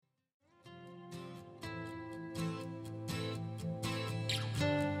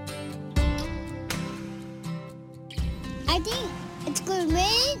I think it's going to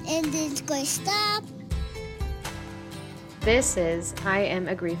rain and then it's going to stop. This is I Am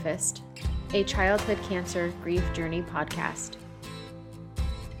a Griefist, a childhood cancer grief journey podcast.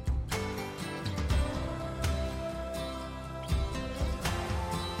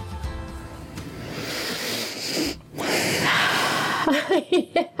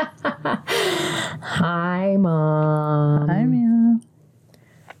 Hi, Mom. Hi, Mia.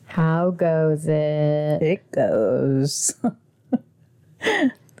 How goes it? It goes.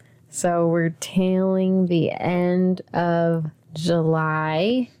 So we're tailing the end of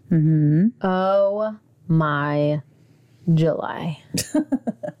July. Mm-hmm. Oh my July.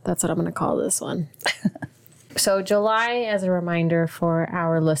 That's what I'm going to call this one. So July, as a reminder for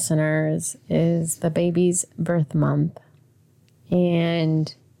our listeners, is the baby's birth month.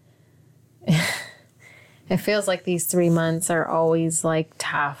 And it feels like these 3 months are always like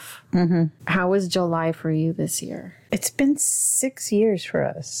tough. Mm-hmm. How was July for you this year? It's been 6 years for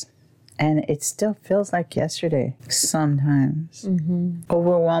us. And it still feels like yesterday sometimes. Mm-hmm.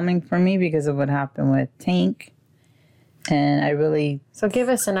 Overwhelming for me because of what happened with Tank. And I really... So give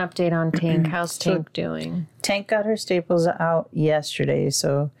us an update on Tank. How's Tank doing? Tank got her staples out yesterday,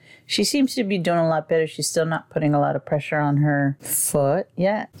 so she seems to be doing a lot better. She's still not putting a lot of pressure on her foot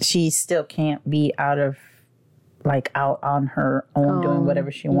yet. She still can't be out on her own doing whatever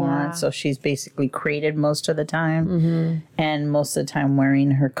she wants. So she's basically crated most of the time and most of the time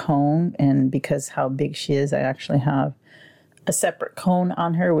wearing her cone. And because how big she is, I actually have a separate cone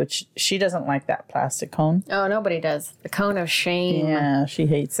on her, which she doesn't like that plastic cone. Oh, nobody does. The cone of shame. Yeah, she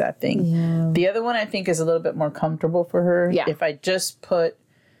hates that thing. Yeah. The other one I think is a little bit more comfortable for her. Yeah. If I just put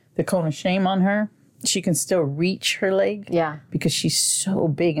the cone of shame on her, she can still reach her leg. Yeah. Because she's so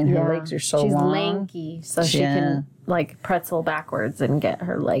big and her legs are so She's long. lanky, so she can like pretzel backwards and get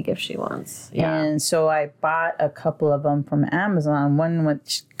her leg if she wants. Yeah. And so I bought a couple of them from Amazon. One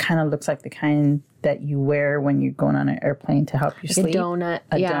which kind of looks like the kind that you wear when you're going on an airplane to help you sleep. A donut.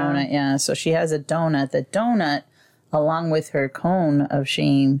 A donut, yeah. So she has a donut. The donut, along with her cone of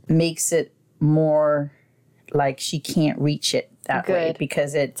shame, makes it more like she can't reach it that way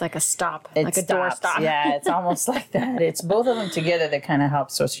because it's like a stop, like a door stop. Yeah, it's almost like that. It's both of them together that kind of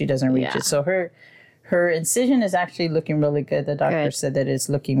help so she doesn't reach it. So her incision is actually looking really good. The doctor said that it's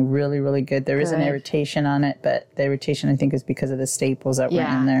looking really, really good. There is an irritation on it, but the irritation I think is because of the staples that were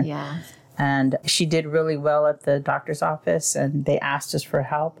in there. Yeah. And she did really well at the doctor's office, and they asked us for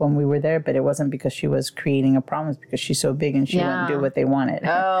help when we were there, but it wasn't because she was creating a problem, it's because she's so big and she wouldn't do what they wanted.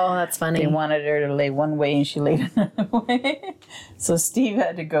 Oh, that's funny. They wanted her to lay one way and she laid another way. So Steve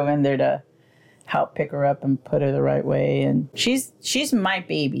had to go in there to help pick her up and put her the right way. And she's my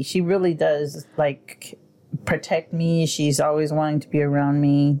baby. She really does like protect me. She's always wanting to be around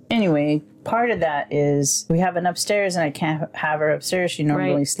me. Anyway, part of that is we have an upstairs and I can't have her upstairs. She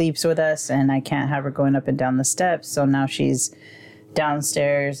normally sleeps with us and I can't have her going up and down the steps. So now she's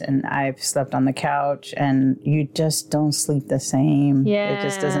downstairs and I've slept on the couch and you just don't sleep the same. Yeah. It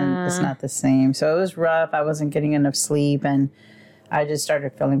just doesn't, it's not the same. So it was rough. I wasn't getting enough sleep and I just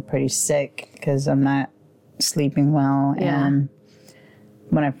started feeling pretty sick because I'm not sleeping well. Yeah. And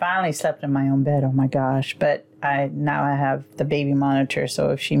when I finally slept in my own bed, oh my gosh. But now I have the baby monitor,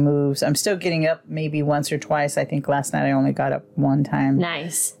 so if she moves, I'm still getting up maybe once or twice. I think last night I only got up one time.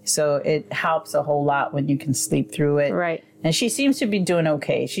 Nice. So it helps a whole lot when you can sleep through it. Right. And she seems to be doing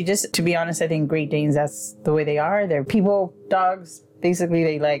okay. She just, to be honest, I think Great Danes, that's the way they are. They're people, dogs.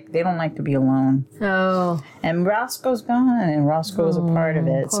 Basically, they don't like to be alone. Oh. And Roscoe's gone, and Roscoe's a part of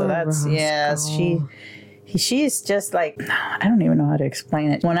it. So that's, Roscoe. She is just like, I don't even know how to explain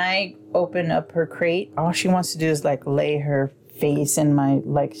it. When I open up her crate, all she wants to do is like lay her face in my,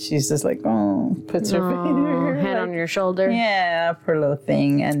 like, she's just like, puts her head on your shoulder. Yeah, her little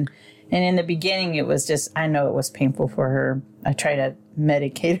thing. And in the beginning, it was just, I know it was painful for her. I try to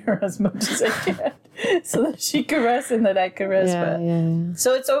medicate her as much as I can so that she can rest and that I can rest.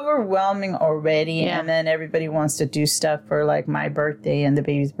 So it's overwhelming already. Yeah. And then everybody wants to do stuff for like my birthday and the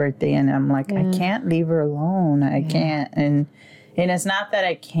baby's birthday. And I'm like, I can't leave her alone. I can't. And it's not that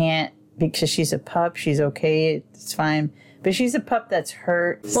I can't because she's a pup. She's okay. It's fine. But she's a pup that's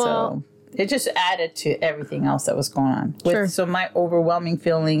hurt. So it just added to everything else that was going on. So my overwhelming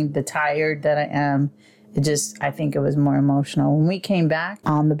feeling, the tired that I am, I think it was more emotional. When we came back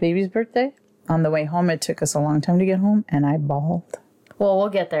on the baby's birthday, on the way home, it took us a long time to get home, and I bawled. Well, we'll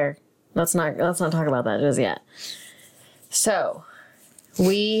get there. Let's not talk about that just yet. So,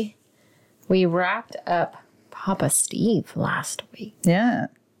 we wrapped up Papa Steve last week. Yeah.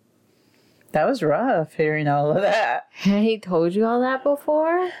 That was rough hearing all of that. He told you all that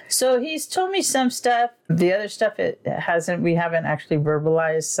before? So he's told me some stuff. The other stuff, we haven't actually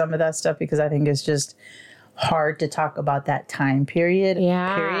verbalized some of that stuff because I think it's just hard to talk about that time period.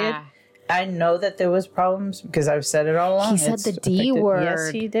 Yeah. Period. I know that there was problems because I've said it all along. He said the D word. Yes,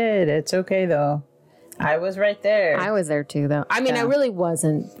 he did. It's okay though. I was right there. I was there too, though. I mean, I really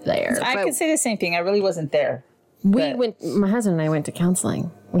wasn't there. I could say the same thing. I really wasn't there. My husband and I went to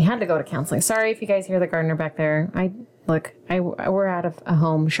counseling. We had to go to counseling. Sorry if you guys hear the gardener back there. We're out of a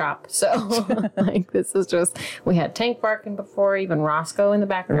home shop. So, this is just, we had Tank barking before, even Roscoe in the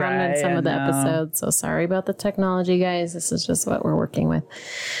background in some of the episodes. So, sorry about the technology, guys. This is just what we're working with.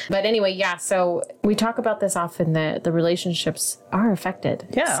 But anyway, yeah, so we talk about this often that the relationships are affected.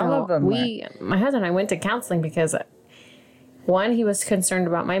 Yeah, so all of them. My husband and I went to counseling because, one, he was concerned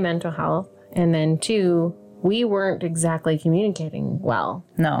about my mental health. And then, two, we weren't exactly communicating well.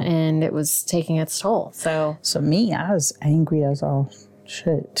 No. And it was taking its toll. So me, I was angry as all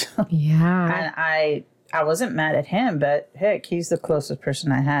shit. Yeah. And I wasn't mad at him, but heck, he's the closest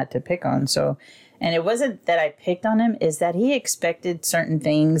person I had to pick on. So, and it wasn't that I picked on him, is that he expected certain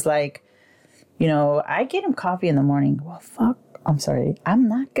things like, I get him coffee in the morning. Well, fuck. I'm sorry. I'm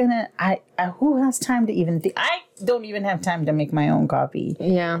not gonna, who has time to even think? I don't even have time to make my own coffee.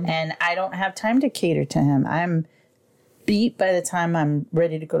 Yeah. And I don't have time to cater to him. I'm beat by the time I'm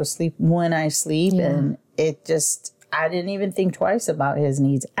ready to go to sleep when I sleep. Yeah. And I didn't even think twice about his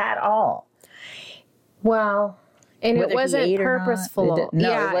needs at all. Well, and whether it wasn't purposeful.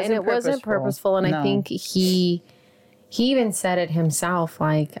 It wasn't purposeful. And I think he even said it himself,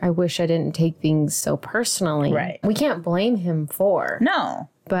 like, I wish I didn't take things so personally. Right. We can't blame him for. No.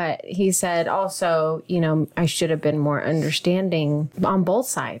 But he said also, I should have been more understanding on both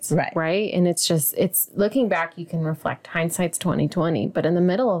sides. Right. Right. And it's looking back, you can reflect. Hindsight's 20/20. But in the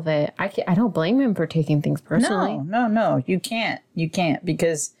middle of it, I don't blame him for taking things personally. No. You can't.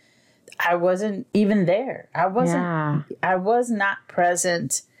 Because I wasn't even there. I was not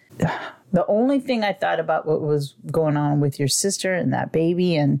present. The only thing I thought about what was going on with your sister and that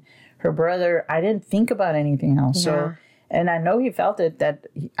baby and her brother, I didn't think about anything else. Yeah. So, and I know he felt it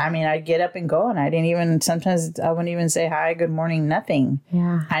I'd get up and go and sometimes I wouldn't even say hi, good morning, nothing.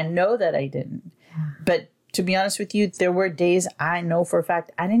 Yeah. I know that I didn't. Yeah. But to be honest with you, there were days I know for a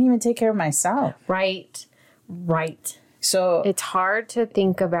fact I didn't even take care of myself. Right. So it's hard to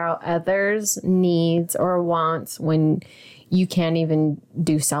think about others' needs or wants when you can't even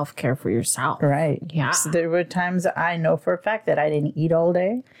do self-care for yourself. Right. Yeah. So there were times I know for a fact that I didn't eat all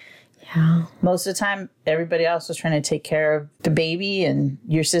day. Yeah. Most of the time, everybody else was trying to take care of the baby and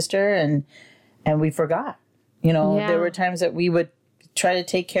your sister, and we forgot. There were times that we would try to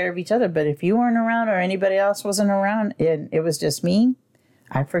take care of each other, but if you weren't around or anybody else wasn't around and it was just me,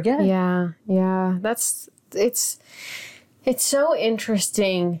 I'd forget. Yeah. It's so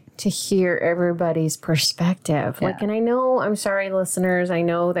interesting to hear everybody's perspective. Yeah. And I'm sorry, listeners, I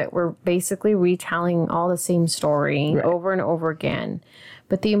know that we're basically retelling all the same story over and over again.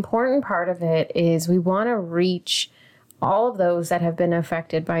 But the important part of it is we want to reach all of those that have been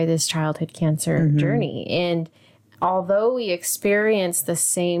affected by this childhood cancer journey. And although we experience the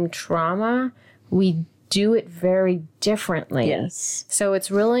same trauma, we do it very differently. Yes. So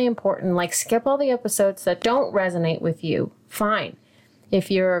it's really important, skip all the episodes that don't resonate with you. Fine. If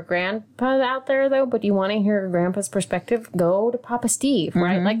you're a grandpa out there, though, but you want to hear your grandpa's perspective, go to Papa Steve,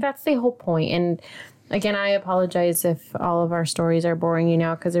 right? That's the whole point. And again, I apologize if all of our stories are boring you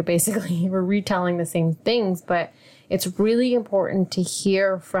now because we're retelling the same things, but it's really important to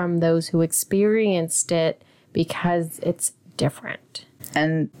hear from those who experienced it because it's different.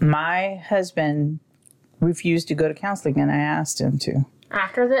 And my husband refused to go to counseling, and I asked him to.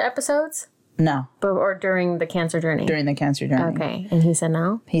 After the episodes? No. Or during the cancer journey? During the cancer journey. Okay. And he said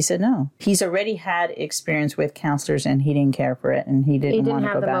no? He said no. He's already had experience with counselors, and he didn't care for it, and he didn't want to go back. He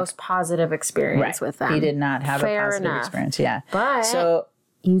didn't have the most positive experience with them. He did not have a positive experience. Yeah. But so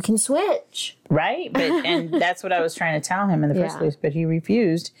you can switch. Right. And that's what I was trying to tell him in the first place, but he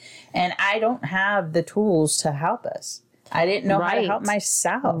refused. And I don't have the tools to help us. I didn't know how to help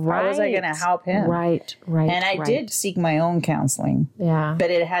myself. How was I going to help him? Right. And I did seek my own counseling. Yeah.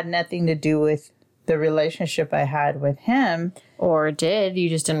 But it had nothing to do with the relationship I had with him. Or it did. You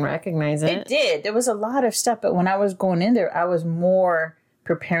just didn't recognize it. It did. There was a lot of stuff. But when I was going in there, I was more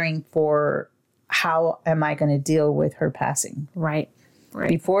preparing for how am I going to deal with her passing. Right.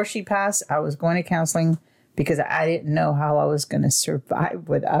 Before she passed, I was going to counseling because I didn't know how I was going to survive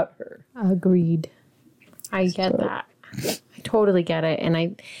without her. Agreed. I get that. I totally get it. And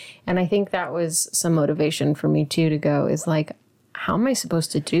I think that was some motivation for me too to go is how am I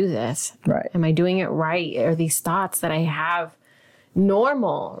supposed to do this? Right. Am I doing it right? Are these thoughts that I have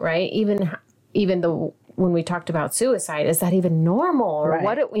normal, right? Even though when we talked about suicide, is that even normal? Or Right.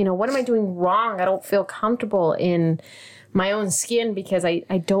 what am I doing wrong? I don't feel comfortable in my own skin because I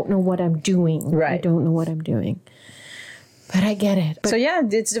don't know what I'm doing. Right. I don't know what I'm doing. But I get it. So yeah,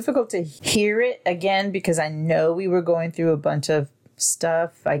 it's difficult to hear it again because I know we were going through a bunch of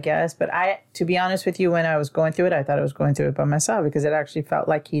stuff, I guess. But to be honest with you, when I was going through it, I thought I was going through it by myself because it actually felt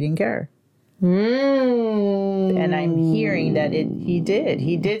like he didn't care. And I'm hearing that he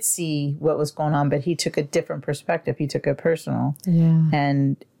did see what was going on, but he took a different perspective. He took it personal. Yeah.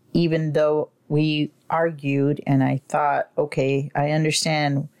 And even though we argued and I thought, okay, I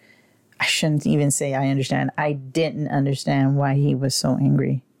understand. I shouldn't even say I understand. I didn't understand why he was so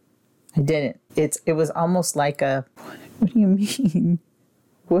angry. I didn't. It was almost like what do you mean?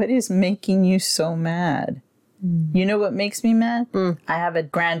 What is making you so mad? You know what makes me mad? I have a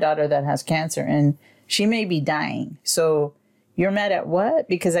granddaughter that has cancer and she may be dying. So you're mad at what?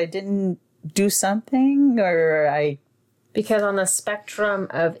 Because I didn't do something Because on the spectrum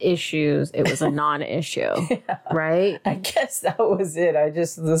of issues, it was a non-issue, right? I guess that was it. I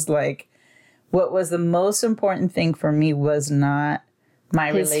just was like, what was the most important thing for me was not my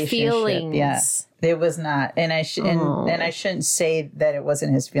His relationship. feelings. Yeah, it was not. And I shouldn't say that it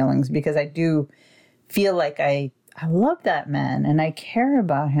wasn't his feelings because I do feel like I love that man and I care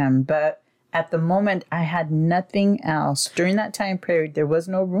about him. But at the moment, I had nothing else. During that time period, there was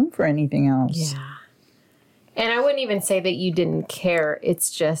no room for anything else. Yeah. And I wouldn't even say that you didn't care.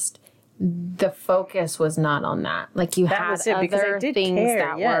 It's just the focus was not on that. Like you had other things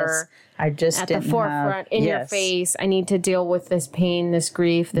that were I just at the forefront in your face. I need to deal with this pain, this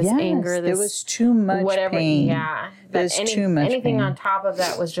grief, this anger. There was too much pain. Yeah. There's too much anything pain. on top of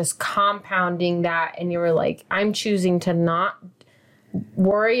that was just compounding that. And you were like, I'm choosing to not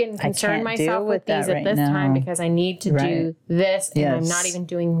worry and concern myself with these at this time because I need to do this and I'm not even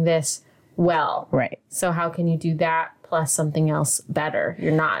doing this well. Right. So how can you do that plus something else better?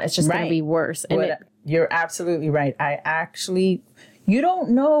 You're not. It's just going to be worse. And you're absolutely right. You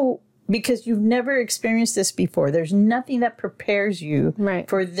don't know because you've never experienced this before. There's nothing that prepares you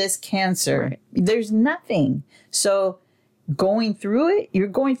for this cancer. Right. There's nothing. So going through it, you're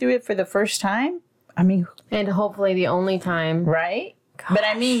going through it for the first time. I mean, and hopefully the only time. Right. Gosh. But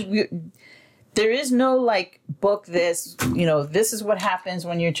I mean, there is no book this is what happens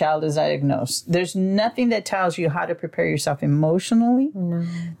when your child is diagnosed. There's nothing that tells you how to prepare yourself emotionally. No.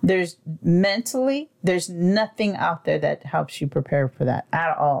 There's nothing out there that helps you prepare for that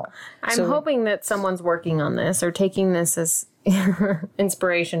at all. I'm hoping that someone's working on this or taking this as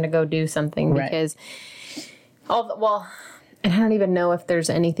inspiration to go do something because and I don't even know if there's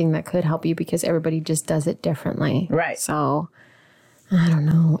anything that could help you because everybody just does it differently. Right. So I don't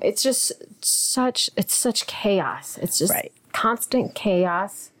know. It's just such chaos. It's just constant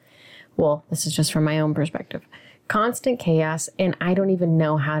chaos. Well, this is just from my own perspective. Constant chaos, and I don't even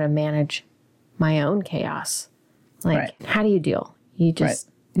know how to manage my own chaos. How do you deal? You just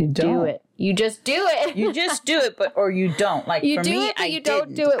do it. You just do it. You just do it, or you don't. You for do me, it, but you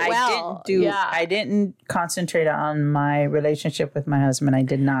don't do it well. I didn't concentrate on my relationship with my husband. I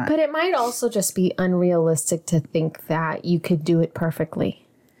did not. But it might also just be unrealistic to think that you could do it perfectly.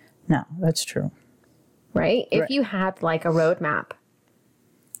 No, that's true. Right? If you had a roadmap,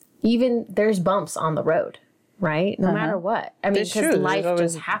 even there's bumps on the road, right? No matter what. I mean, because life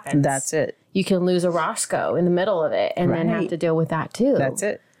just happens. That's it. You can lose a Roscoe in the middle of it and then have to deal with that too. That's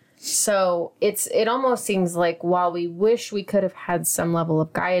it. So it almost seems like while we wish we could have had some level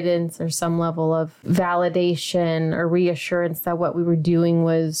of guidance or some level of validation or reassurance that what we were doing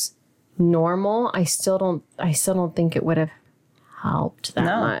was normal, I still don't think it would have helped that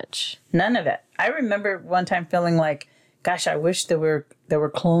much. None of it. I remember one time feeling like, gosh, I wish there were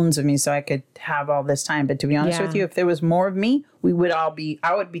clones of me so I could have all this time. But to be honest with you, if there was more of me,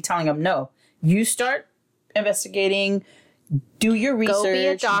 I would be telling them, no, you start investigating, do your research. Go be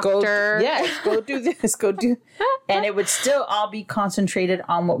a doctor. Go do this. And it would still all be concentrated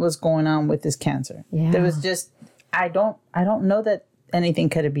on what was going on with this cancer. Yeah. There was just, I don't know that anything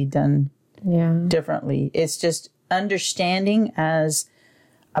could have been done differently. It's just understanding as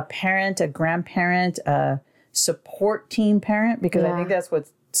a parent, a grandparent, a support team parent, because I think that's what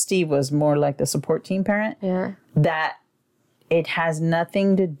Steve was, more like the support team parent. Yeah. That it has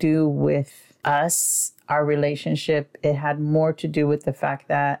nothing to do with us, our relationship. It had more to do with the fact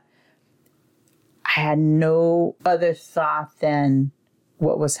that I had no other thought than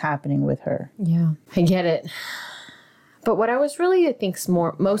what was happening with her. Yeah, I get it. But what I was really, I think,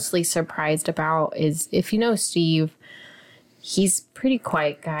 mostly surprised about is, if you know Steve, he's a pretty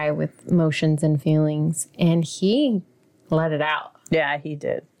quiet guy with emotions and feelings, and he let it out. Yeah, he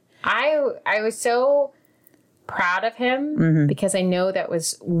did. I was so proud of him because I know that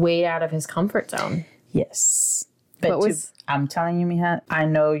was way out of his comfort zone. Yes. But I'm telling you, Mija, I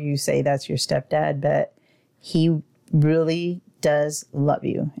know you say that's your stepdad, but he really does love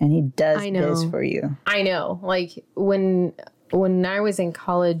you, and he does this for you. I know. Like, when I was in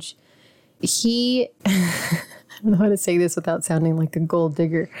college, he... I don't know how to say this without sounding like a gold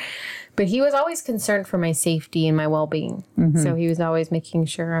digger, but he was always concerned for my safety and my well-being. So he was always making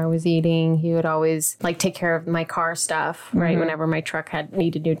sure I was eating. He would always like take care of my car stuff, right? Whenever my truck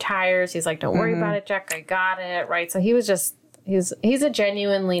needed new tires, he's like, don't worry about it, Jack, I got it, right? So he was just, he's a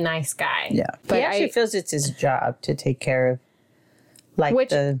genuinely nice guy. Yeah. But he actually feels it's his job to take care of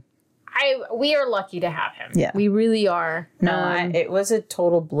we are lucky to have him. Yeah. We really are. No, it was a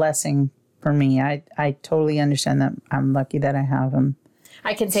total blessing for me. I totally understand that. I'm lucky that I have him.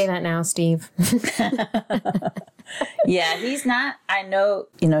 I can say that now, Steve. Yeah, he's not, I know,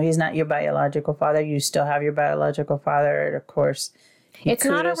 he's not your biological father. You still have your biological father, and of course. It's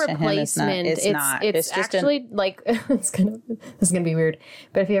not a replacement. It's just actually like, this is gonna be weird.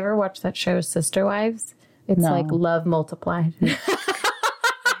 But if you ever watch that show, Sister Wives, it's like love multiplied.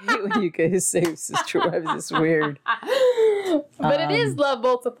 When you guys say Sister Wives, it's weird. But it is love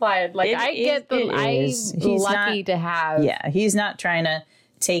multiplied. Like, I'm lucky to have. Yeah, he's not trying to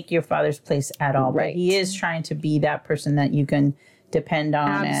take your father's place at all. Right. But he is trying to be that person that you can depend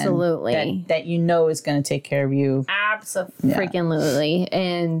on. Absolutely. And that you know is going to take care of you. Absolutely. Yeah.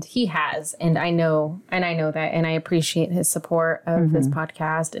 And he has. And I know that. And I appreciate his support of this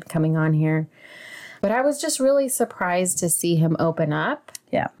podcast and coming on here. But I was just really surprised to see him open up.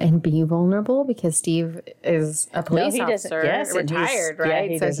 Yeah. And be vulnerable, because Steve is a police officer, retired, right?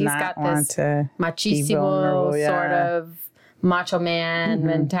 Yeah, so he's got this machismo sort of macho man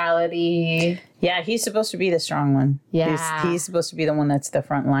mentality. Yeah, he's supposed to be the strong one. Yeah. He's supposed to be the one that's the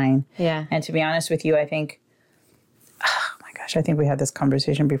front line. Yeah. And to be honest with you, I think we had this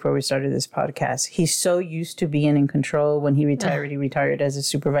conversation before we started this podcast. He's so used to being in control. When he retired, he retired as a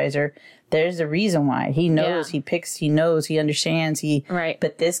supervisor. There's a reason why. He knows, he picks, he knows, he understands.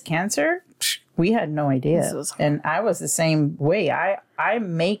 But this cancer, we had no idea. And I was the same way. I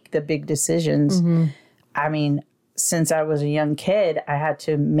make the big decisions. I mean, since I was a young kid, I had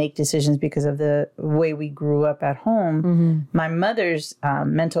to make decisions because of the way we grew up at home. My mother's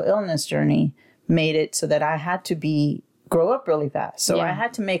mental illness journey made it so that I had to grow up really fast. So I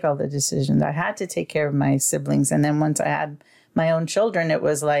had to make all the decisions. I had to take care of my siblings. And then once I had my own children, it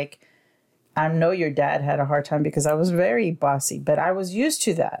was like, I know your dad had a hard time because I was very bossy, but I was used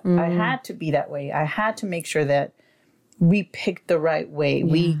to that. I had to be that way. I had to make sure that we picked the right way.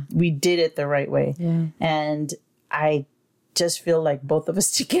 Yeah. We did it the right way. Yeah. And I just feel like both of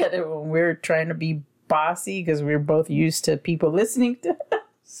us together, when we're trying to be bossy, because we're both used to people listening to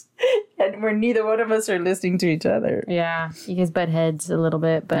us, and neither one of us are listening to each other. Yeah, you guys butt heads a little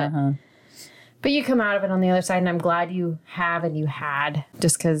bit, but but you come out of it on the other side, and I'm glad you have and you had,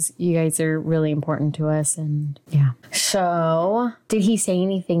 just because you guys are really important to us. And yeah. So, did he say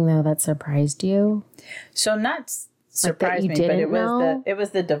anything though that surprised you? So not surprised me, but it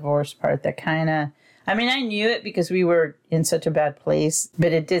was the divorce part that kind of. I mean, I knew it because we were in such a bad place,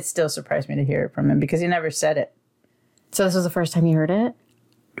 but it did still surprise me to hear it from him because he never said it. So this was the first time you heard it?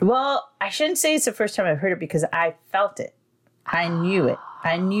 Well, I shouldn't say it's the first time I've heard it because I felt it. I knew it.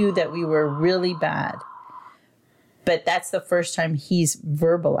 I knew that we were really bad. But that's the first time he's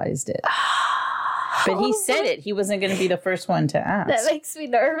verbalized it. But he said it. He wasn't going to be the first one to ask. That makes me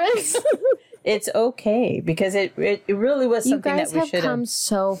nervous. It's okay because it really was something that we should have. You guys have come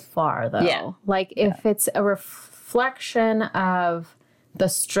so far, though. Yeah. Like, if it's a reflection of the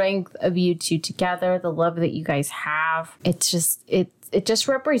strength of you two together, the love that you guys have, it just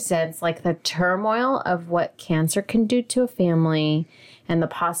represents like the turmoil of what cancer can do to a family and the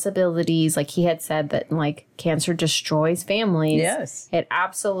possibilities. Like he had said that like cancer destroys families. Yes. It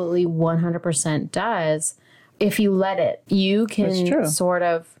absolutely 100% does. If you let it, you can sort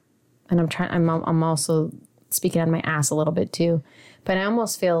of, and I'm also speaking on my ass a little bit too, but I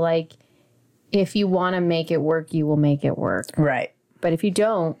almost feel like if you want to make it work, you will make it work. Right. But if you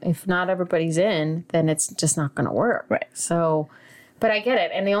don't, if not everybody's in, then it's just not going to work. Right. So, but I get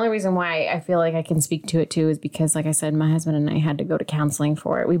it. And the only reason why I feel like I can speak to it too is because, like I said, my husband and I had to go to counseling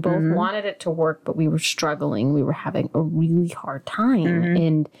for it. We both wanted it to work, but we were struggling. We were having a really hard time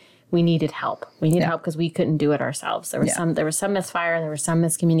and we needed help. We needed help because we couldn't do it ourselves. There was some misfire. There was some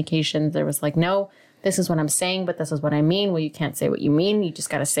miscommunications. There was like, no, this is what I'm saying, but this is what I mean. Well, you can't say what you mean. You just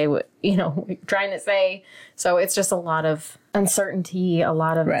got to say what, you're trying to say. So it's just a lot of uncertainty, a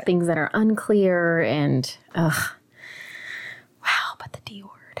lot of things that are unclear, and wow, but the D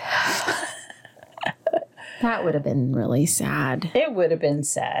word. That would have been really sad. It would have been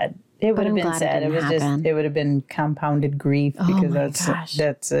sad. It would have been sad. It would have been compounded grief because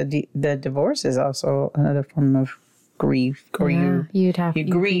the divorce is also another form of grief. Or you'd have you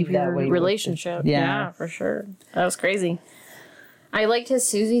grieve that your way. relationship. Yeah, for sure. That was crazy. I liked his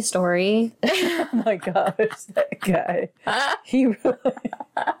Susie story. Oh my gosh, that guy. He really,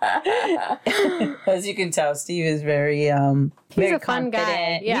 as you can tell, Steve is very very a fun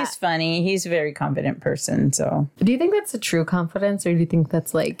guy. Yeah. He's funny. He's a very confident person. So, do you think that's a true confidence, or do you think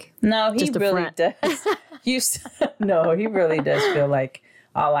that's like no? He really does. No, he really does feel like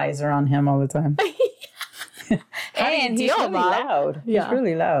all eyes are on him all the time. And he's really loud. Yeah. He's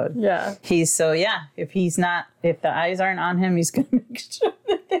really loud. Yeah. If the eyes aren't on him, he's going to make sure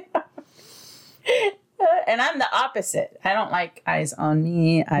that they are. And I'm the opposite. I don't like eyes on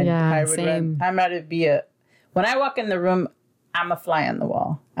me. I would same. I'm rather be when I walk in the room, I'm a fly on the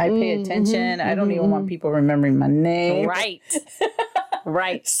wall. I pay attention. I don't even want people remembering my name. Right.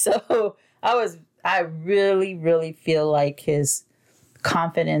 Right. So I really, really feel like his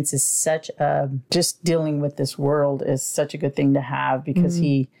confidence is just dealing with this world is such a good thing to have because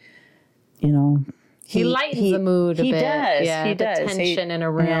he lightens the mood a bit. He does. Tension in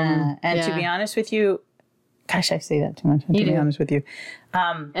a room. Yeah. And to be honest with you, gosh, I say that too much. To be honest with you.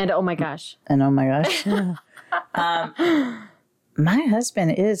 And oh my gosh. My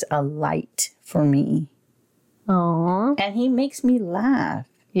husband is a light for me. Aww. And he makes me laugh.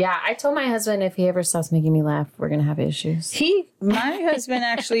 Yeah, I told my husband if he ever stops making me laugh, we're going to have issues. My husband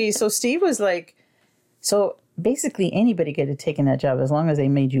actually, so Steve was like, so basically anybody could have taken that job as long as they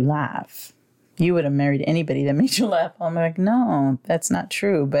made you laugh. You would have married anybody that made you laugh. I'm like, no, that's not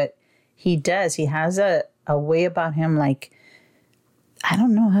true. But he does. He has a way about him like, I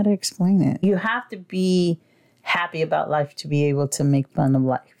don't know how to explain it. You have to be happy about life to be able to make fun of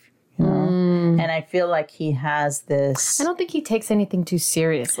life. You know? And I feel like he has this. I don't think he takes anything too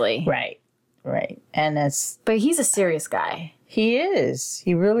seriously. Right. But he's a serious guy. He is.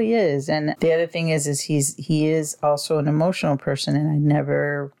 He really is. And the other thing is he is also an emotional person, and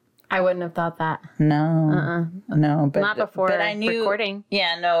I wouldn't have thought that. No. No, but not before but I knew, recording.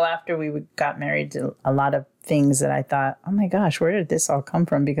 Yeah, no, after we got married, a lot of things that I thought, oh my gosh, where did this all come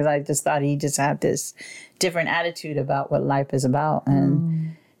from? Because I just thought he just had this different attitude about what life is about.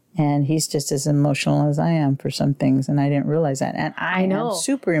 And he's just as emotional as I am for some things, and I didn't realize that. And I know. Am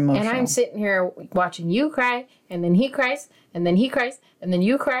super emotional. And I'm sitting here watching you cry, and then he cries, and then he cries, and then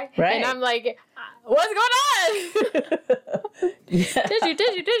you cry. Right. And I'm like, what's going on?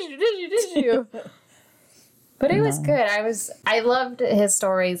 Tissue. But it was good. I loved his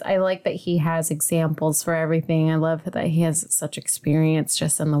stories. I like that he has examples for everything. I love that he has such experience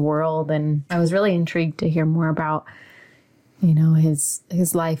just in the world. And I was really intrigued to hear more about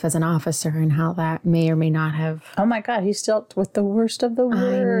his life as an officer and how that may or may not have. Oh my God, he's dealt with the worst of the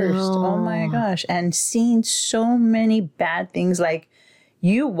worst. Oh my gosh. And seen so many bad things. Like,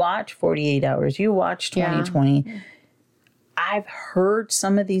 you watch 48 Hours, you watch 2020. Yeah. I've heard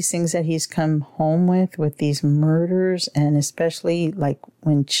some of these things that he's come home with these murders, and especially like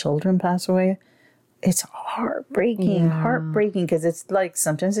when children pass away. It's heartbreaking, because it's like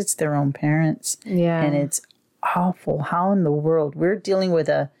sometimes it's their own parents. Yeah. And it's awful. How in the world we're dealing with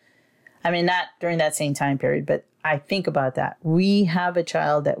not during that same time period, but I think about that. We have a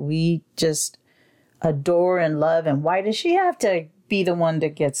child that we just adore and love, and why does she have to be the one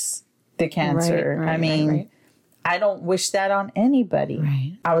that gets the cancer? Right. I don't wish that on anybody.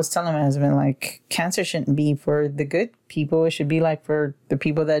 Right. I was telling my husband, like, cancer shouldn't be for the good people. It should be like for the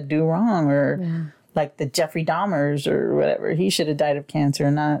people that do wrong, or like the Jeffrey Dahmers or whatever. He should have died of cancer,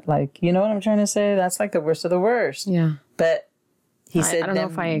 not like, you know what I'm trying to say? That's like the worst of the worst. Yeah. But he said, I don't know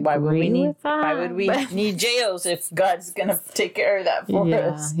if I agree with that. Why would we need jails if God's going to take care of that for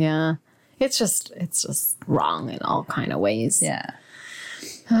us? Yeah. It's just wrong in all kind of ways. Yeah.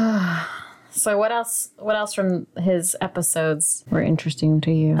 So what else from his episodes were interesting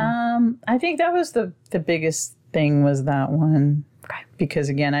to you? I think that was the biggest thing was that one. Okay. Because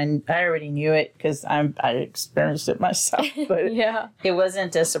again, I already knew it because I experienced it myself, but it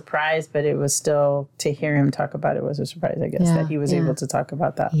wasn't a surprise, but it was still, to hear him talk about it was a surprise, I guess, that he was able to talk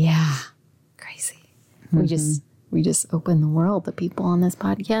about that. Yeah. Crazy. Mm-hmm. We just opened the world to people on this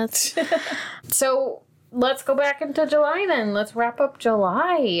podcast. So let's go back into July then. Let's wrap up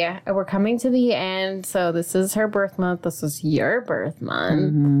July. We're coming to the end. So this is her birth month. This is your birth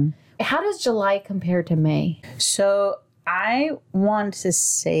month. Mm-hmm. How does July compare to May? So I want to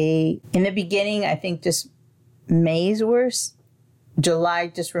say in the beginning, I think just May's worse, July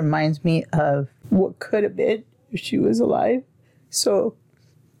just reminds me of what could have been if she was alive. So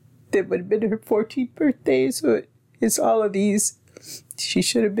that would have been her 14th birthday. So it's all of these. She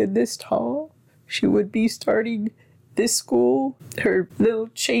should have been this tall. She would be starting this school. Her little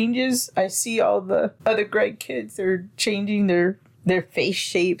changes. I see all the other great kids. They're changing their face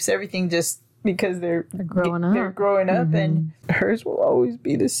shapes, everything, just because they're growing up. They're growing up, and hers will always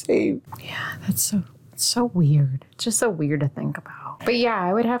be the same. Yeah, that's so weird. It's just so weird to think about. But yeah,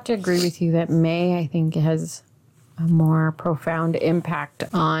 I would have to agree with you that May, I think, has a more profound impact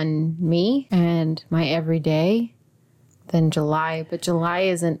on me and my everyday than July. But July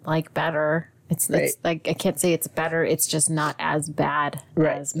isn't like better. It's like, I can't say it's better. It's just not as bad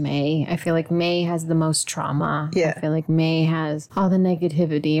as May. I feel like May has the most trauma. Yeah. I feel like May has all the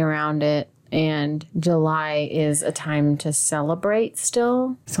negativity around it. And July is a time to celebrate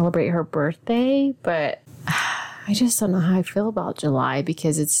her birthday. But I just don't know how I feel about July,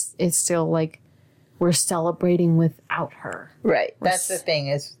 because it's still like we're celebrating without her. Right. That's the thing,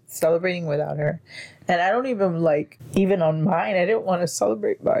 is celebrating without her. And I don't even on mine, I didn't want to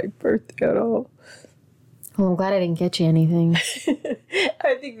celebrate my birthday at all. Well, I'm glad I didn't get you anything.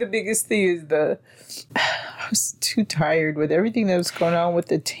 I think the biggest thing is I was too tired with everything that was going on with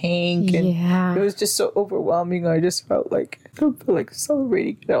the tank. And it was just so overwhelming. I just felt like I don't feel like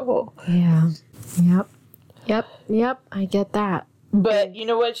celebrating at all. Yeah. Yep. I get that. But you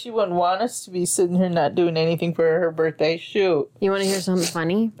know what? She wouldn't want us to be sitting here not doing anything for her birthday. Shoot. You want to hear something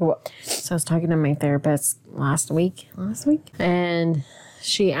funny? What? So I was talking to my therapist last week, and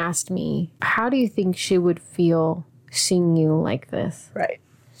she asked me, how do you think she would feel seeing you like this? Right.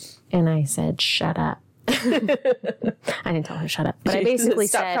 And I said, shut up. I didn't tell her shut up, but I basically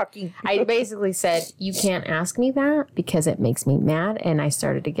said, you can't ask me that because it makes me mad. And I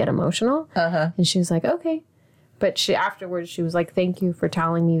started to get emotional. And she was like, okay. But afterwards, she was like, thank you for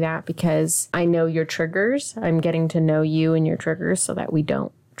telling me that, because I know your triggers. I'm getting to know you and your triggers so that we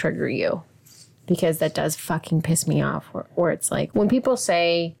don't trigger you. Because that does fucking piss me off. Or it's like, when people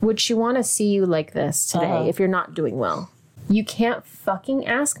say, would she want to see you like this today if you're not doing well? You can't fucking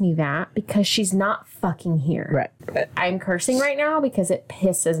ask me that because she's not fucking here. Right. I'm cursing right now because it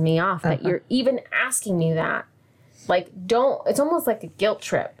pisses me off that you're even asking me that. Like, it's almost like a guilt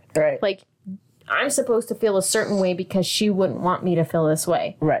trip. Right. Like, I'm supposed to feel a certain way because she wouldn't want me to feel this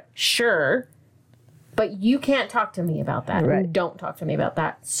way. Right. Sure. But you can't talk to me about that. Right. You don't talk to me about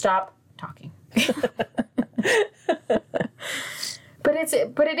that. Stop talking. But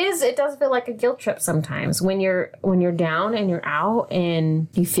it does feel like a guilt trip sometimes when you're down and you're out and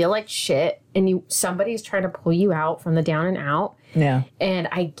you feel like shit and somebody's trying to pull you out from the down and out. Yeah. And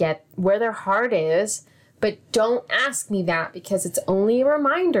I get where their heart is, but don't ask me that because it's only a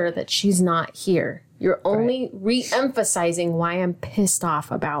reminder that she's not here. You're only re-emphasizing why I'm pissed off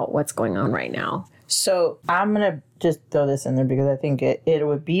about what's going on right now. So I'm going to just throw this in there because I think it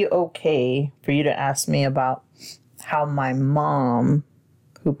would be okay for you to ask me about how my mom,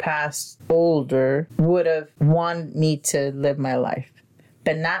 who passed older, would have wanted me to live my life.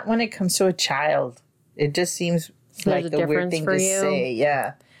 But not when it comes to a child. It just seems like the weird thing to say.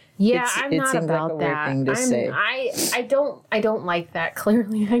 Yeah. Yeah, I'm not about that. I don't like that.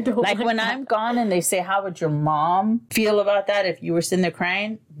 Clearly, I don't like when I'm gone and they say, how would your mom feel about that if you were sitting there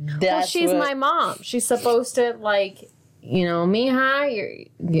crying? Well, she's my mom. She's supposed to, like, Mija,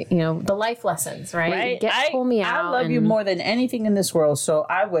 the life lessons, right? Pull me out. I love you more than anything in this world, so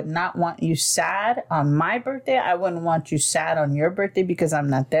I would not want you sad on my birthday. I wouldn't want you sad on your birthday because I'm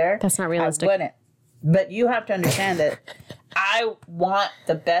not there. That's not realistic. I wouldn't. But you have to understand that I want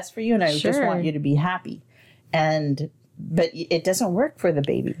the best for you, and I just want you to be happy. But it doesn't work for the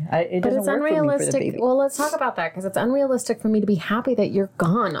baby. It doesn't work unrealistic. For me for the baby. Well, let's talk about that because it's unrealistic for me to be happy that you're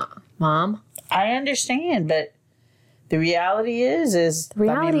gone, Mom. I understand, but the reality is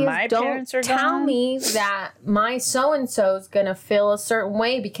my parents are gone. Don't tell me that my so-and-so is going to feel a certain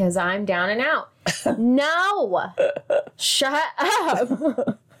way because I'm down and out. No. Shut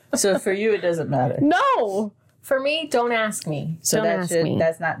up. So for you, it doesn't matter. No. For me, don't ask me. So don't ask me.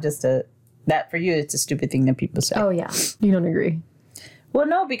 That's not just that for you, it's a stupid thing that people say. Oh, yeah. You don't agree? Well,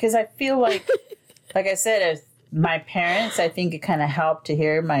 no, because I feel like I said, as my parents, I think it kind of helped to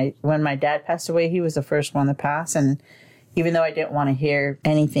hear when my dad passed away, he was the first one to pass. And even though I didn't want to hear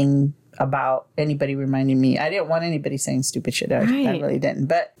anything about anybody reminding me, I didn't want anybody saying stupid shit. I really didn't.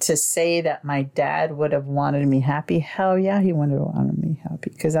 But to say that my dad would have wanted me happy, hell yeah, he would have wanted me happy.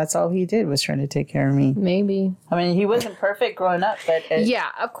 because that's all he did was trying to take care of me. Maybe. I mean, he wasn't perfect growing up, but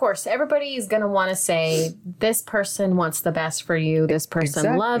yeah, of course. Everybody is going to want to say this person wants the best for you. This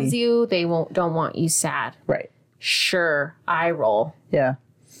person loves you. They don't want you sad. Right. Sure. I roll. Yeah.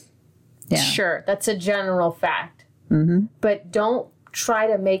 Yeah. Sure. That's a general fact. Mm-hmm. But don't try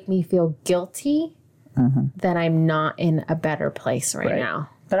to make me feel guilty that I'm not in a better place right now.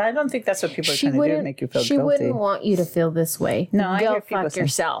 But I don't think that's what people are trying to do, to make you feel guilty. She wouldn't want you to feel this way. No, I go hear people fuck saying,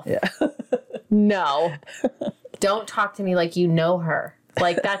 yourself. Yeah. No. Don't talk to me like you know her.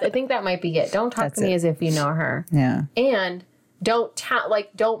 Like that. I think that might be it. Don't talk to me as if you know her. Yeah. And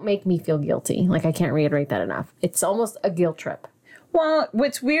don't make me feel guilty. Like, I can't reiterate that enough. It's almost a guilt trip. Well,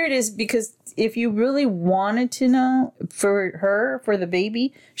 what's weird is because if you really wanted to know for the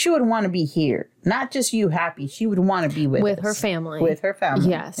baby, she would want to be here. Not just you happy. She would want to be with us. Her family. With her family.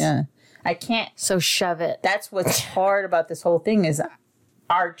 Yes. Yeah. I can't. So shove it. That's what's hard about this whole thing is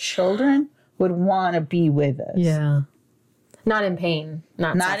our children would want to be with us. Yeah. Not in pain.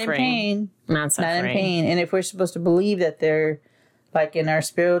 Not suffering. In pain. Not suffering. Not in pain. And if we're supposed to believe that they're like in our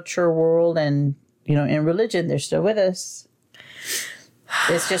spiritual world and, in religion, they're still with us.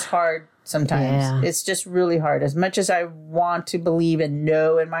 It's just hard sometimes. Yeah. It's just really hard. As much as I want to believe and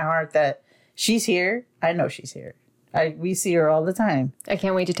know in my heart that she's here, I know she's here. We see her all the time. I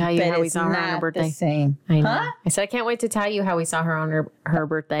can't wait to tell you how we saw her on her birthday. The same. I know. Huh? I said I can't wait to tell you how we saw her on her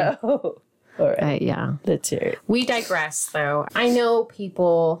birthday. Oh, all right. Yeah. Let's hear it. We digress, though. I know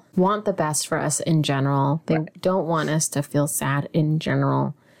people want the best for us in general. They don't want us to feel sad in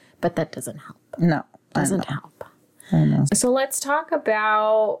general, but that doesn't help. No, doesn't help. I know. So let's talk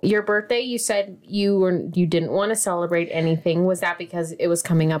about your birthday. You said you didn't want to celebrate anything. Was that because it was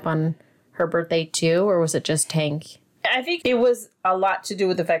coming up on her birthday too, or was it just Tank? I think it was a lot to do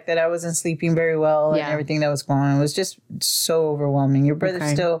with the fact that I wasn't sleeping very well and everything that was going on. It was just so overwhelming. Your brother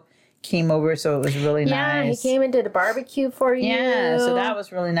still came over, so it was really nice. Yeah, he came and did a barbecue for you. Yeah, so that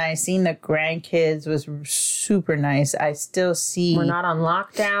was really nice. Seeing the grandkids was super nice. I still see... We're not on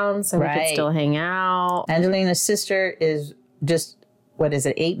lockdown, so we could still hang out. Angelina's sister is just,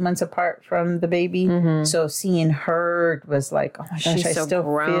 8 months apart from the baby? Mm-hmm. So seeing her was like, oh my gosh, She's I so still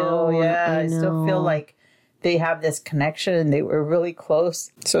grown. I still feel like they have this connection and they were really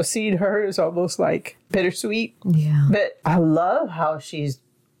close. So seeing her is almost like bittersweet. Yeah. But I love how she's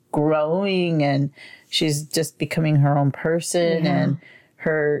growing and she's just becoming her own person and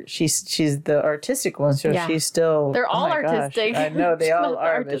she's the artistic one, so she's still they're all artistic. I know they all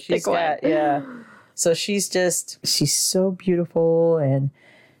are, but she's got so she's so beautiful and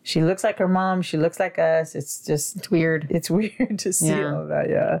she looks like her mom, she looks like us. It's weird to see all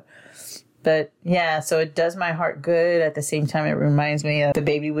that. But so it does my heart good. At the same time, it reminds me the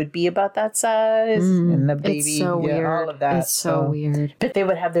baby would be about that size, and the baby, it's so weird. All of that. It's so weird. But they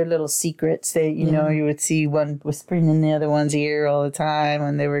would have their little secrets. They, you would see one whispering in the other one's ear all the time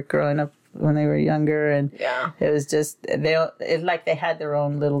when they were growing up, when they were younger, and it was just it's like they had their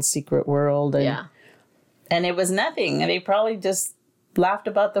own little secret world, and it was nothing, and they probably just laughed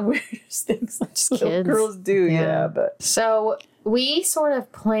about the weirdest things that little girls do. But so. We sort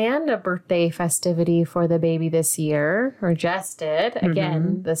of planned a birthday festivity for the baby this year, or Jess did.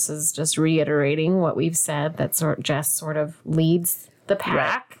 Again, this is just reiterating what we've said, that Jess sort of leads the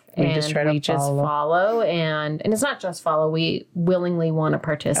pack. We and just try to follow. And it's not just follow. We willingly want to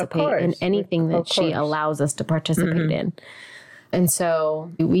participate in anything that she allows us to participate in. And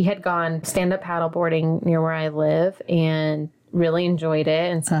so we had gone stand-up paddleboarding near where I live and really enjoyed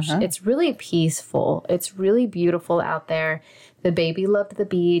it. And so it's really peaceful. It's really beautiful out there. The baby loved the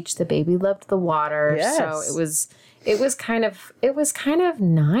beach. The baby loved the water. Yes. So it was kind of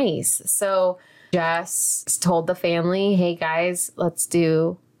nice. So Jess told the family, hey guys, let's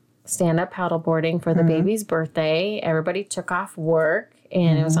do stand-up paddleboarding for the baby's birthday. Everybody took off work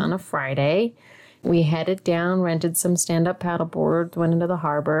and it was on a Friday. We headed down, rented some stand-up paddleboards, went into the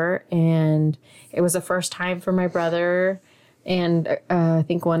harbor, and it was the first time for my brother and I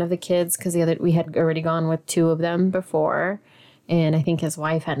think one of the kids, because we had already gone with two of them before, and I think his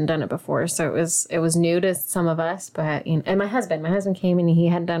wife hadn't done it before, so it was new to some of us. But and my husband came and he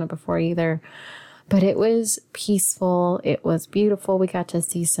hadn't done it before either. But it was peaceful. It was beautiful. We got to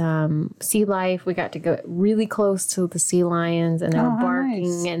see some sea life. We got to go really close to the sea lions, and they were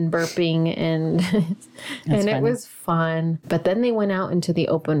barking and burping, and it was fun. But then they went out into the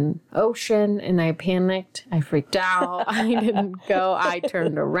open ocean, and I panicked. I freaked out. I didn't go. I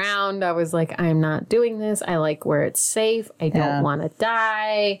turned around. I was like, I'm not doing this. I like where it's safe. I don't want to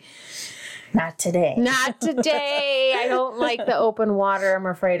die. Not today. Not today. I don't like the open water. I'm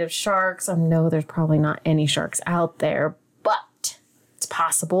afraid of sharks. I know there's probably not any sharks out there, but it's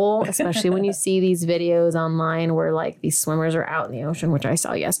possible, especially when you see these videos online where like these swimmers are out in the ocean, which I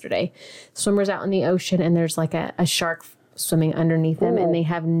saw yesterday. Swimmers out in the ocean and there's like a shark swimming underneath them and they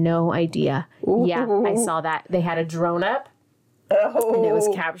have no idea. Ooh. Yeah, I saw that. They had a drone up. Oh. And it was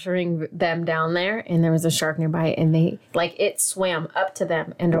capturing them down there, and there was a shark nearby, and they it swam up to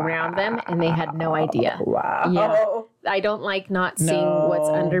them and around them, and they had no idea. Wow. Yeah. I don't like not seeing what's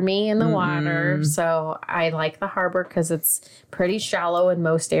under me in the water, so I like the harbor because it's pretty shallow in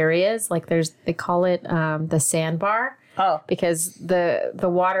most areas. Like they call it the sandbar. Oh. Because the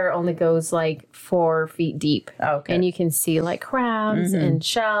water only goes like 4 feet deep. Okay. And you can see like crabs and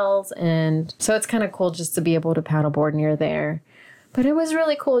shells, and so it's kind of cool just to be able to paddleboard near there. But it was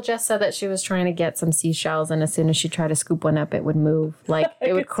really cool. Jess said that she was trying to get some seashells, and as soon as she tried to scoop one up, it would move. Like,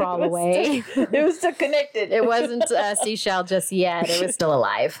 it would crawl away. It was still connected. It wasn't a seashell just yet. It was still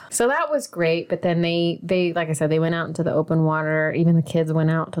alive. So that was great. But then they like I said, they went out into the open water. Even the kids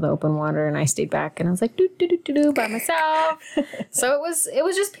went out to the open water, and I stayed back, and I was like, do by myself. So it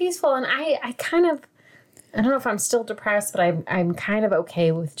was just peaceful. And I kind of, I don't know if I'm still depressed, but I'm kind of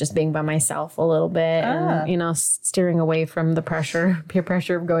okay with just being by myself a little bit and, steering away from the peer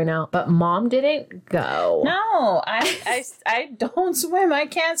pressure of going out. But Mom didn't go. No, I don't swim. I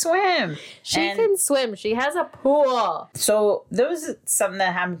can't swim. She can swim. She has a pool. So there was something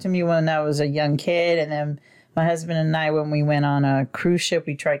that happened to me when I was a young kid, and then my husband and I, when we went on a cruise ship,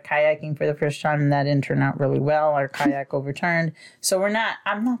 we tried kayaking for the first time, and that didn't turn out really well. Our kayak overturned. So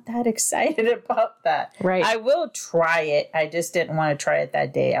I'm not that excited about that. Right. I will try it. I just didn't want to try it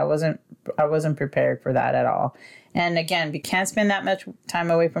that day. I wasn't prepared for that at all. And again, we can't spend that much time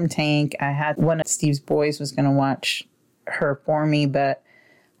away from Tank. I had one of Steve's boys was going to watch her for me, but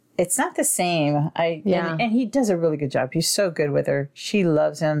it's not the same. And he does a really good job. He's so good with her. She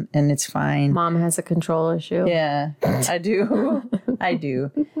loves him, and it's fine. Mom has a control issue. Yeah, I do. I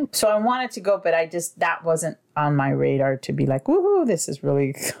do. So I wanted to go, but that wasn't on my radar to be like, woohoo, this is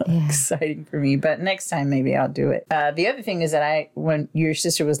really exciting for me. But next time, maybe I'll do it. The other thing is that when your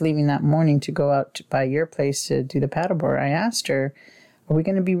sister was leaving that morning to go out by your place to do the paddleboard, I asked her, are we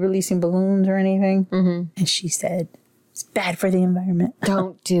going to be releasing balloons or anything? Mm-hmm. And she said, it's bad for the environment.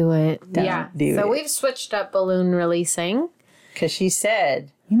 Don't do it. Don't do it. We've switched up balloon releasing. Because she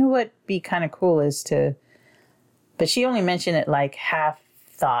said, you know what be kind of cool is but she only mentioned it like half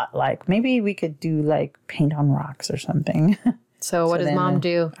thought, like maybe we could do like paint on rocks or something. So what does Mom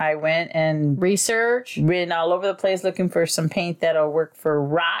do? I went and ran all over the place looking for some paint that'll work for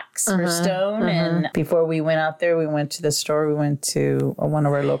rocks or stone. And before we went out there, we went to the store. We went to one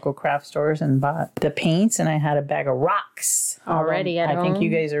of our local craft stores and bought the paints. And I had a bag of rocks already at home. I think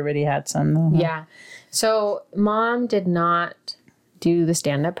you guys already had some though. Yeah. So Mom did not do the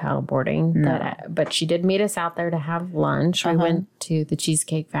stand-up paddleboarding, but she did meet us out there to have lunch. We went to the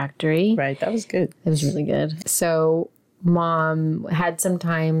Cheesecake Factory. Right. That was good. It was really good. So Mom had some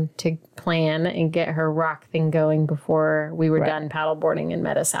time to plan and get her rock thing going before we were done paddleboarding and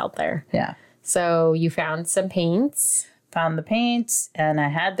met us out there. Yeah. So you found some paints. Found the paints, and I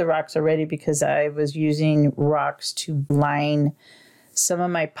had the rocks already because I was using rocks to line some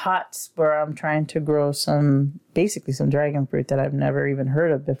of my pots where I'm trying to grow basically some dragon fruit that I've never even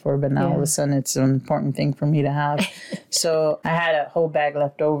heard of before, but now all of a sudden it's an important thing for me to have. So I had a whole bag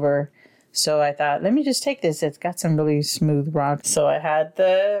left over. So I thought, let me just take this. It's got some really smooth rocks. So I had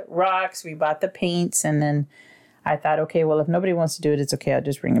the rocks. We bought the paints. And then I thought, okay, well, if nobody wants to do it, it's okay. I'll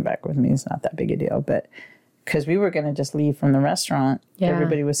just bring it back with me. It's not that big a deal. But because we were going to just leave from the restaurant. Yeah.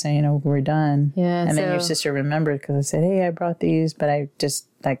 Everybody was saying, oh, we're done. Yeah. And then your sister remembered because I said, hey, I brought these. But I just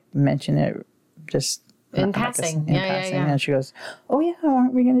mentioned it just in passing. Yeah. And she goes, oh, yeah,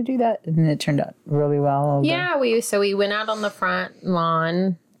 aren't we going to do that? And it turned out really well. Yeah. We went out on the front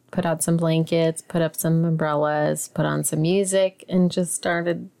lawn, put out some blankets, put up some umbrellas, put on some music, and just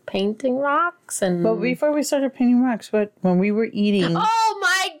started painting rocks. But before we started painting rocks, when we were eating... Oh,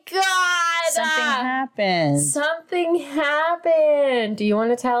 my God! Something happened. Do you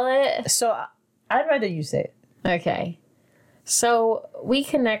want to tell it? So, I'd rather you say it. Okay. So, we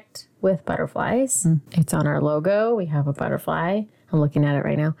connect with butterflies. It's on our logo. We have a butterfly. I'm looking at it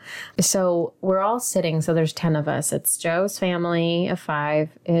right now. So we're all sitting. So there's 10 of us. It's Joe's family of 5.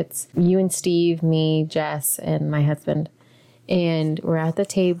 It's you and Steve, me, Jess, and my husband. And we're at the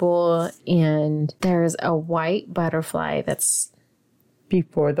table, and there's a white butterfly that's...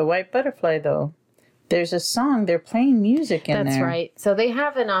 Before the white butterfly, though, there's a song. They're playing music in there. That's right. So they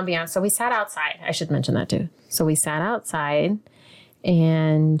have an ambiance. So we sat outside. I should mention that, too. So we sat outside,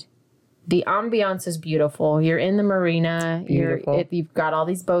 and the ambiance is beautiful. You're in the marina. You've got all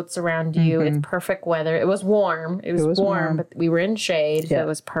these boats around you. Mm-hmm. It's perfect weather. It was warm. It was warm, but we were in shade, so it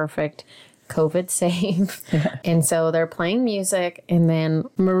was perfect. COVID safe. Yeah. And so they're playing music, and then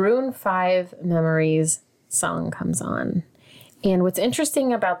Maroon 5 Memories song comes on. And what's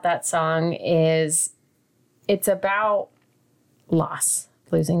interesting about that song is it's about loss,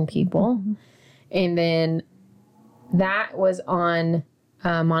 losing people. Mm-hmm. And then that was on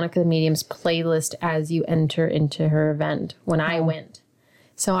Monica the Medium's playlist as you enter into her event when I went.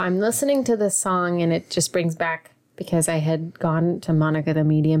 So I'm listening to this song, and it just brings back, because I had gone to Monica the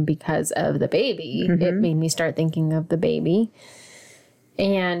Medium because of the baby. Mm-hmm. It made me start thinking of the baby.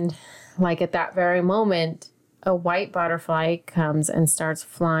 And like at that very moment, a white butterfly comes and starts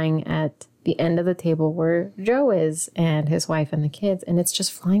flying at the end of the table where Joe is and his wife and the kids. And it's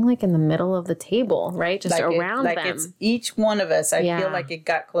just flying like in the middle of the table, right? Just like around them. Like it's each one of us. I feel like it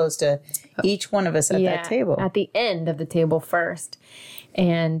got close to each one of us at that table. At the end of the table first.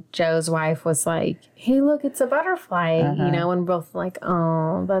 And Joe's wife was like, hey, look, it's a butterfly, and both like,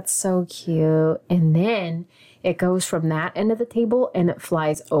 oh, that's so cute. And then it goes from that end of the table and it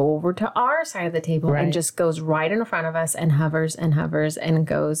flies over to our side of the table and just goes right in front of us and hovers and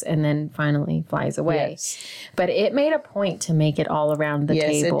goes and then finally flies away. Yes. But it made a point to make it all around the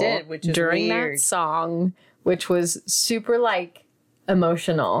table. Yes, it did, which is during weird. That song, which was super like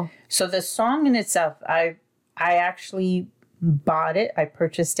emotional. So the song in itself, I actually bought it. I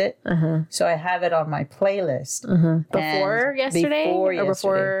purchased it. So I have it on my playlist. Before yesterday?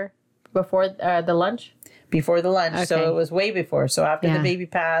 Before the lunch? Before the lunch. Okay. So it was way before. So after the baby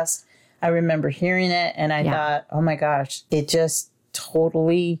passed, I remember hearing it and I thought, oh my gosh, it just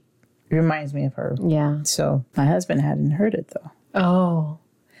totally reminds me of her. Yeah. So my husband hadn't heard it though. Oh.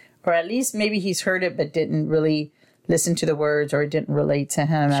 Or at least maybe he's heard it but didn't really listen to the words or it didn't relate to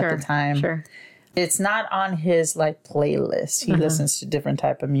him at the time. Sure. It's not on his like playlist. He listens to different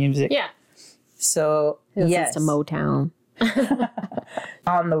type of music. Yeah. So he listens to Motown.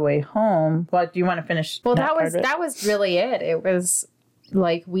 On the way home. Well, do you want to finish? Well, that was really it. It was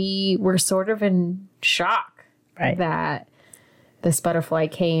like we were sort of in shock that this butterfly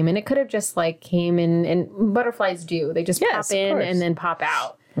came, and it could have just like came in, and butterflies do. They just pop in and then pop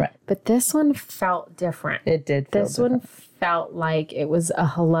out. Right. But this one felt different. It did. This one felt like it was a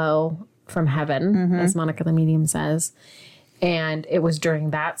hello from heaven, as Monica the Medium says. And it was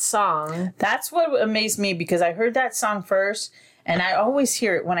during that song. That's what amazed me, because I heard that song first and I always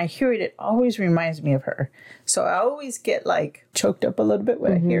hear it. When I hear it, it always reminds me of her. So I always get like choked up a little bit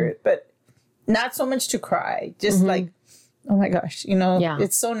when I hear it, but not so much to cry. Just like, oh my gosh,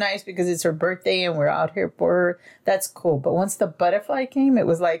 it's so nice because it's her birthday and we're out here for her. That's cool. But once the butterfly came, it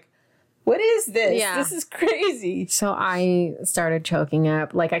was like, what is this? Yeah. This is crazy. So I started choking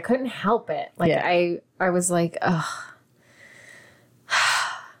up. Like I couldn't help it. Like I was like, ugh.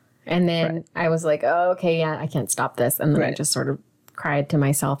 And then I was like, oh, okay, yeah, I can't stop this. And then I just sort of cried to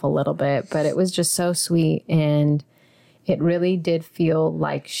myself a little bit. But it was just so sweet. And it really did feel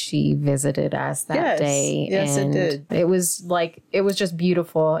like she visited us that day. Yes, and it did. It was just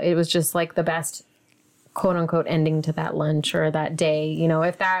beautiful. It was just like the best quote unquote ending to that lunch or that day.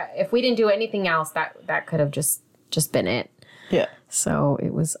 If we didn't do anything else, that could have just been it. Yeah. So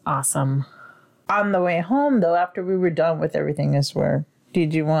it was awesome. On the way home, though, after we were done with everything,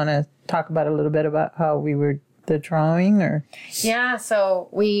 did you want to talk about a little bit about how we were the drawing or? Yeah, so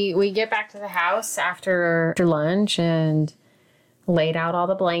we get back to the house after lunch and laid out all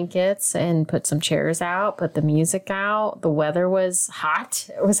the blankets and put some chairs out, put the music out. The weather was hot.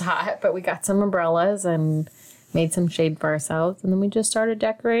 It was hot, but we got some umbrellas and made some shade for ourselves. And then we just started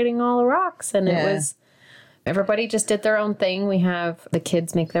decorating all the rocks. And it was, everybody just did their own thing. We have the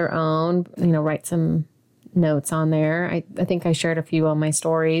kids make their own, write some notes on there. I think I shared a few on my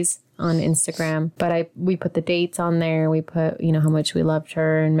stories on Instagram, but we put the dates on there. We put, how much we loved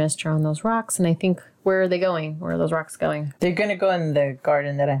her and missed her on those rocks. And I think, where are they going? Where are those rocks going? They're going to go in the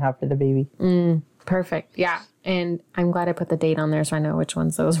garden that I have for the baby. Perfect. Yeah. And I'm glad I put the date on there so I know which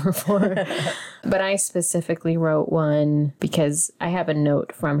ones those were for. But I specifically wrote one because I have a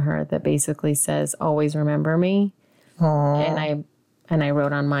note from her that basically says, always remember me. Aww. And I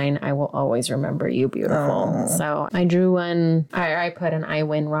wrote on mine, I will always remember you, beautiful. Aww. So I drew one. I put an I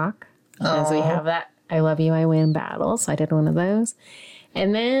win rock because we have that I love you, I win battle. So I did one of those.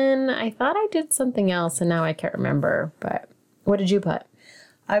 And then I thought I did something else and now I can't remember. But what did you put?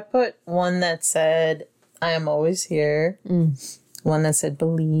 I put one that said, I am always here. One that said,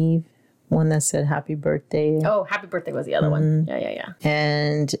 believe. One that said, happy birthday. Oh, happy birthday was the other one. Yeah.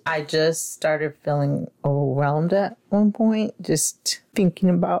 And I just started feeling overwhelmed at one point, just thinking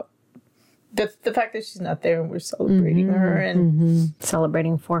about the fact that she's not there and we're celebrating her and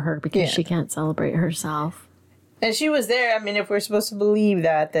celebrating for her because she can't celebrate herself. And she was there. I mean, if we're supposed to believe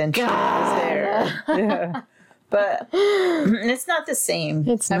that, then she was there. Yeah. But it's not the same.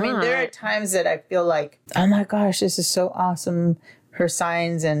 It's not. I mean, there are times that I feel like, oh my gosh, this is so awesome. Her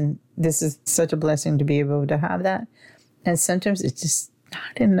signs, and this is such a blessing to be able to have that. And sometimes it's just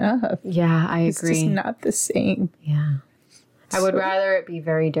not enough. Yeah, I agree. It's just not the same. Yeah. I would rather it be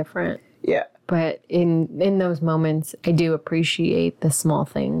very different. Yeah. But in those moments, I do appreciate the small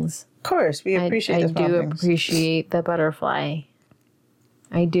things. Of course, we appreciate the small things. I do appreciate the butterfly.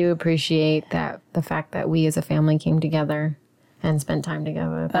 I do appreciate that the fact that we as a family came together and spent time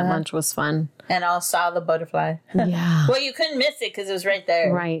together. That lunch was fun. And all saw the butterfly. Yeah. Well, you couldn't miss it because it was right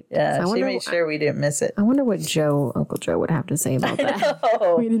there. Right. Yeah, so she made sure we didn't miss it. I wonder what Uncle Joe would have to say about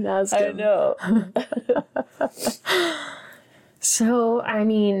that. We didn't ask him. I know. So, I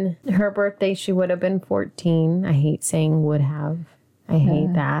mean, her birthday, she would have been 14. I hate saying would have. I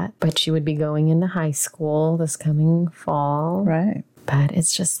hate that. But she would be going into high school this coming fall. Right. But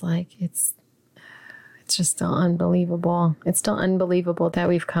it's just like, it's just still unbelievable. It's still unbelievable that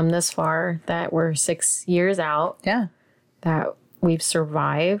we've come this far, that we're 6 years out. Yeah. That we've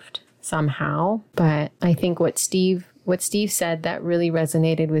survived somehow. But I think what Steve said that really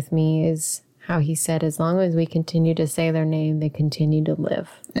resonated with me is how he said, as long as we continue to say their name, they continue to live.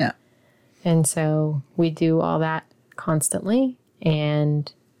 Yeah. And so we do all that constantly.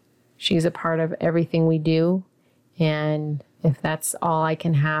 And she's a part of everything we do. And if that's all I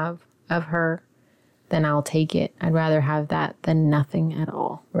can have of her, then I'll take it. I'd rather have that than nothing at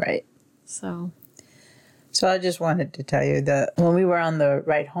all. Right. So I just wanted to tell you that when we were on the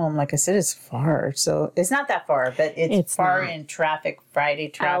ride home, like I said, it's far. So it's not that far, but it's far in traffic. Friday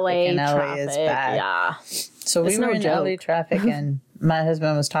traffic in LA is bad. Yeah. So we were in LA traffic and my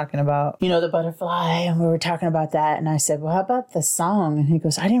husband was talking about, the butterfly, and we were talking about that. And I said, well, how about the song? And he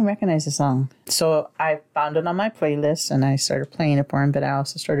goes, I didn't recognize the song. So I found it on my playlist and I started playing it for him, but I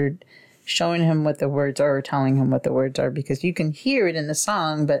also started showing him what the words are or telling him what the words are, because you can hear it in the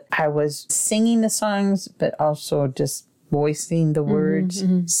song, but I was singing the songs, but also just voicing the words,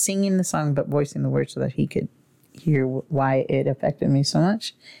 singing the song, but voicing the words so that he could hear why it affected me so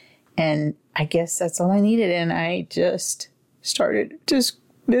much. And I guess that's all I needed. And I just started just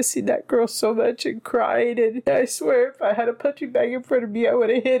missing that girl so much and cried. And I swear if I had a punching bag in front of me, I would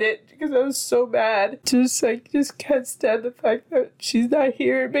have hit it because I was so mad. Just can't stand the fact that she's not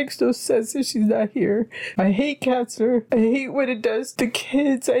here. It makes no sense that she's not here. I hate cancer. I hate what it does to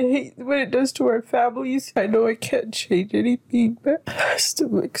kids. I hate what it does to our families. I know I can't change anything, but it still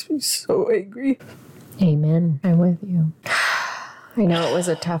makes me so angry. Amen. I'm with you. I know it was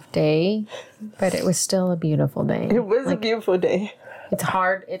a tough day, but it was still a beautiful day. It was a beautiful day. It's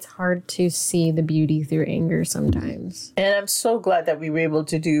hard to see the beauty through anger sometimes. And I'm so glad that we were able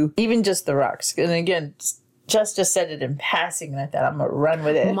to do even just the rocks. And again, just said it in passing, and I thought I'm going to run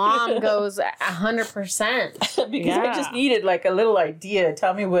with it. Mom goes 100%. Because I just needed like a little idea.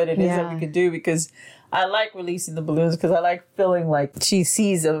 Tell me what it is that we could do, because I like releasing the balloons, because I like feeling like she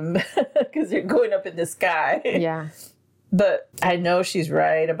sees them because they're going up in the sky. Yeah. But I know she's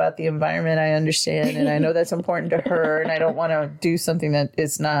right about the environment. I understand. And I know that's important to her. And I don't want to do something that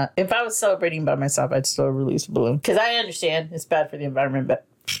is not. If I was celebrating by myself, I'd still release a balloon. Because I understand it's bad for the environment, but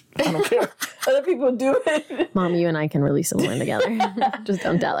I don't care. Other people do it. Mom, you and I can release a balloon together. Just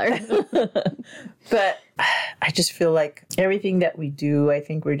don't tell her. But I just feel like everything that we do, I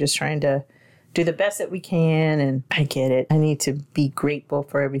think we're just trying to do the best that we can. And I get it. I need to be grateful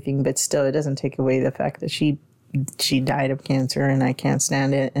for everything. But still, it doesn't take away the fact that she died of cancer, and I can't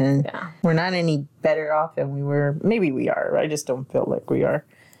stand it. And we're not any better off than we were. Maybe we are. I just don't feel like we are.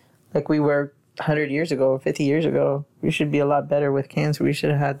 Like we were 100 years ago, 50 years ago. We should be a lot better with cancer. We should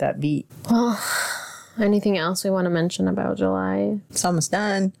have had that beat. Well, anything else we want to mention about July? It's almost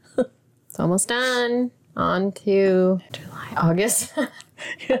done. It's almost done. On to July, August. You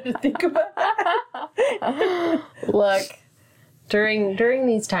have to think about that. Look. During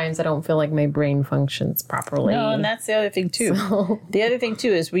these times, I don't feel like my brain functions properly. No, and that's the other thing, too. The other thing,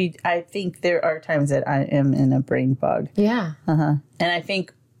 too, is I think there are times that I am in a brain fog. Yeah. And I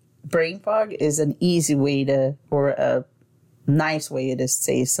think brain fog is an easy way or a nice way to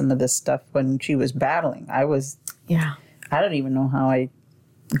say some of this stuff when she was battling. I don't even know how I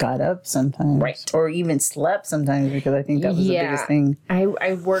got up sometimes. Right. Or even slept sometimes, because I think that was the biggest thing. I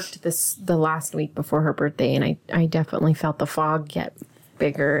worked the last week before her birthday, and I definitely felt the fog get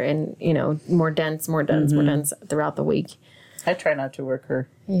bigger and, more dense throughout the week. I try not to work her.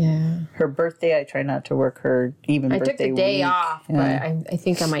 Yeah. Her birthday, I try not to work her even I birthday took the day week. off, but I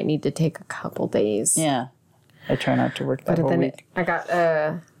think I might need to take a couple days. Yeah. I try not to work that whole week. I got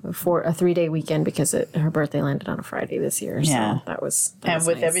a 3-day weekend because her birthday landed on a Friday this year. So that was and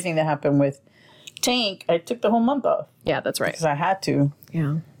with nice. everything that happened with Tank, I took the whole month off. Yeah, that's right. Because I had to.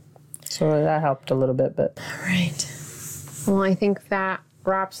 Yeah. So that helped a little bit, but. All right. Well, I think that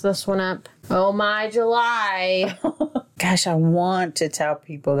wraps this one up. Oh my July. Gosh, I want to tell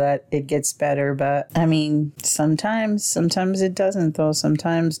people that it gets better, but I mean, sometimes it doesn't though.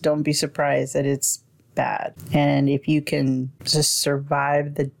 Sometimes don't be surprised that it's bad. And if you can just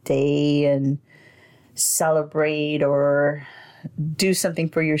survive the day and celebrate or do something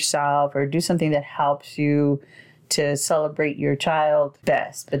for yourself or do something that helps you to celebrate your child,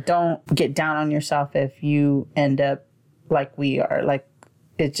 best. But don't get down on yourself if you end up like we are. Like,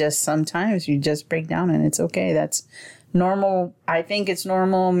 it just sometimes you just break down and it's okay. That's normal. I think it's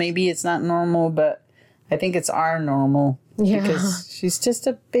normal. Maybe it's not normal, but I think it's our normal. Yeah. Because she's just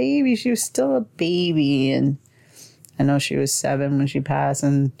a baby. She was still a baby. And I know she was 7 when she passed,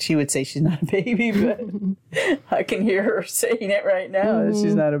 and she would say she's not a baby, but I can hear her saying it right now that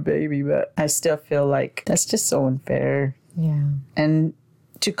she's not a baby. But I still feel like that's just so unfair. Yeah. And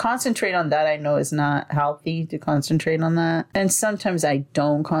to concentrate on that, I know is not healthy to concentrate on that. And sometimes I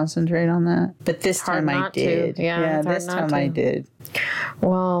don't concentrate on that. But this time I did. Yeah, this time I did.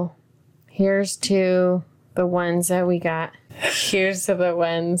 Well, here's to the ones that we got. Here's to the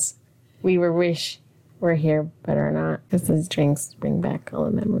ones we wish were here but are not. Because these drinks bring back all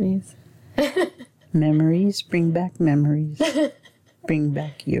the memories. Memories bring back memories. Bring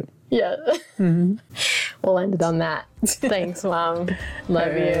back you. Yeah. Mm-hmm. We'll end it on that. Thanks, Mom.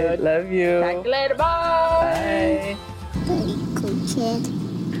 Love you. Love you. Talk to you later. Bye. Bye. Very cool kid.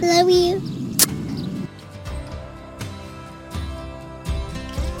 Love you.